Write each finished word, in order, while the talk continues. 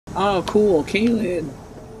Oh, cool, Kaled.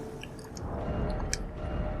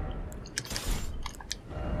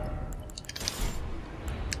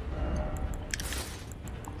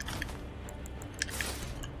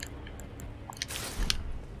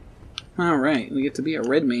 Alright, we get to be a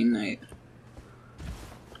Redmane knight.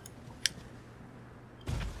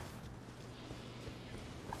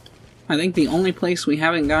 I think the only place we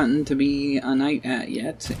haven't gotten to be a knight at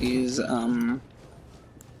yet is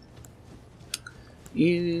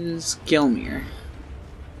Gelmir.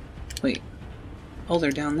 Wait. Oh,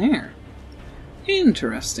 they're down there.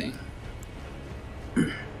 Interesting.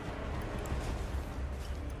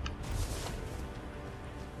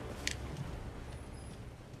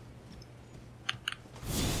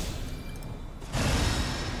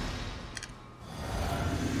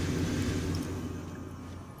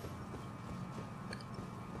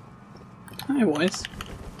 Hi, boys.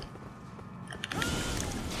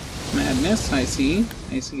 Madness, I see.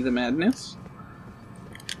 I see the madness.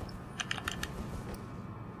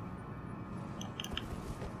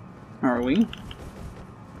 Are we?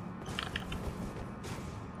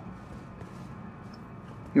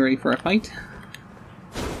 You ready for a fight?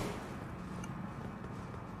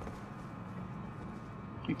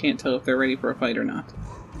 I can't tell if they're ready for a fight or not.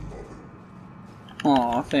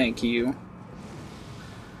 Aw, thank you.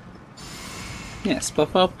 Yes,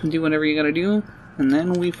 buff up and do whatever you gotta do, and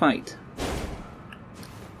then we fight.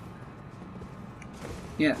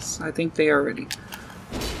 Yes, I think they are ready.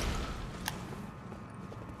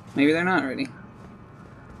 Maybe they're not ready.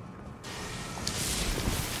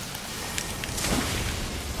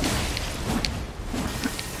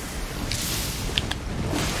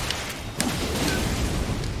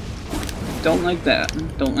 Don't like that.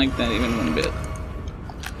 Don't like that even one bit.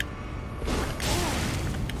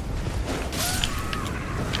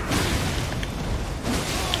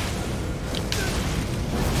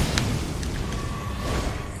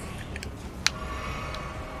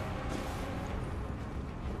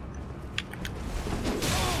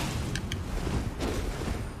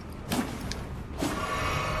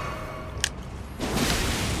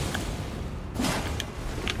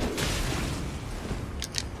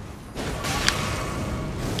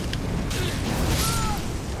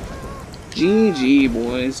 GG,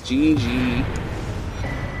 boys. GG.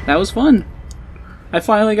 That was fun. I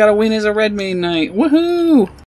finally got a win as a Redmane knight. Woohoo!